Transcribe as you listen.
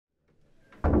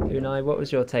Unai, what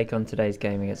was your take on today's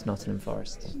game against Nottingham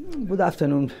Forest? Good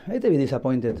afternoon. I'm a bit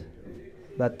disappointed,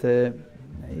 but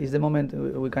it's the moment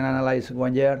we can analyze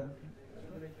 1 year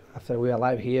after we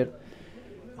arrive here,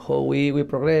 how we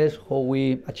progress, how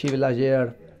we achieved last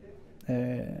year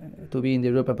to be in the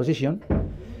European position,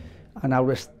 and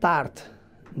our start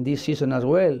this season as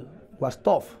well was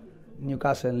tough.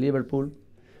 Newcastle, Liverpool,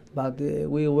 but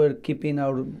we were keeping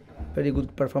our very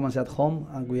good performance at home,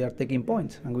 and we are taking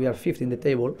points, and we are fifth in the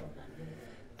table.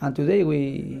 And today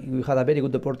we had a very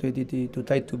good opportunity to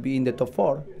try to be in the top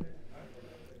four,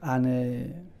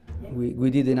 and we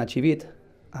didn't achieve it.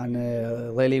 And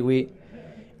really we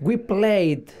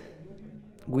played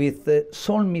with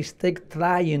some mistake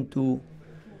trying to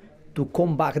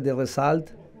come back the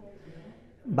result,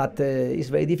 but it's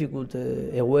very difficult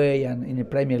away and in the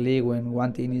Premier League when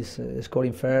one team is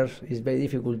scoring first. It's very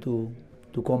difficult to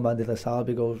come back the result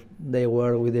because they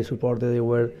were with the supporters, they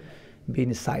were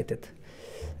being excited.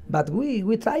 But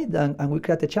we tried and we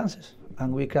created chances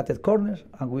and we created corners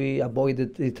and we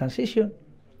avoided the transition,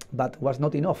 but was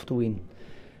not enough to win.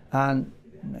 And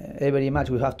every match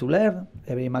we have to learn,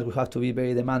 every match we have to be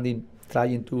very demanding,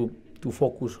 trying to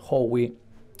focus how we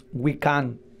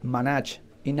can manage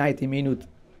in 90 minutes,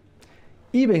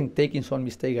 even taking some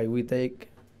mistakes like we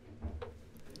take,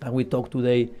 and we talk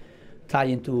today,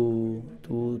 trying to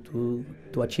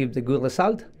achieve the good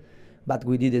result, but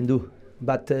we didn't do.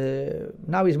 But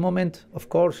now is moment, of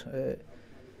course,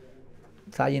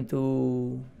 trying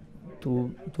to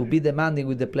be demanding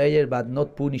with the player, but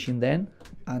not punishing them,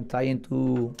 and trying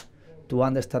to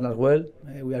understand as well.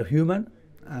 We are human,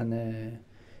 and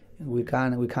we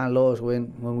can lose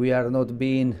when we are not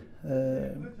being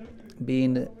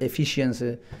efficient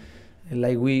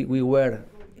like we were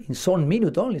in some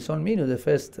minute only. The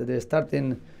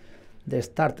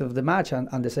start of the match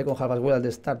and the second half as well.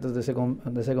 The start of the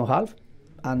second half,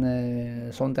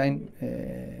 and sometimes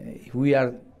if we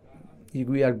are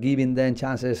giving them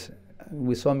chances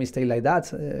with some mistake like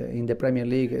that in the Premier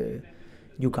League,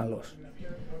 you can lose.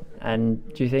 And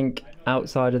do you think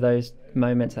outside of those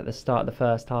moments at the start of the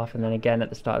first half and then again at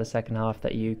the start of the second half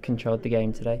that you controlled the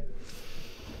game today?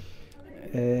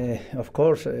 Of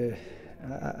course,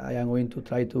 I am going to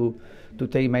try to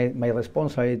take my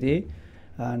responsibility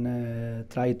and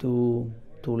try to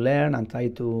learn and try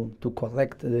to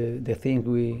correct the things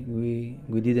we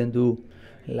didn't do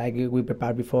like we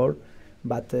prepared before.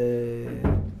 But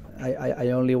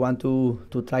I only want to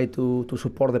try to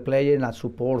support the player and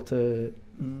support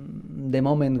the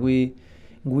moment we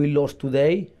lost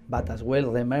today, but as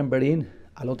well remembering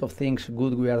a lot of things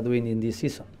good we are doing in this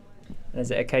season. Is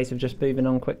it a case of just moving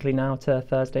on quickly now to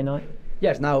Thursday night?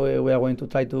 Yes, now we are going to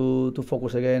try to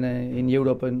focus again in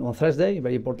Europe on Thursday,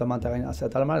 very important match against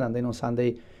Aston Villa, and then on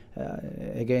Sunday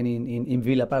again in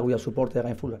Villa Park we are supported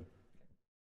against Fulham.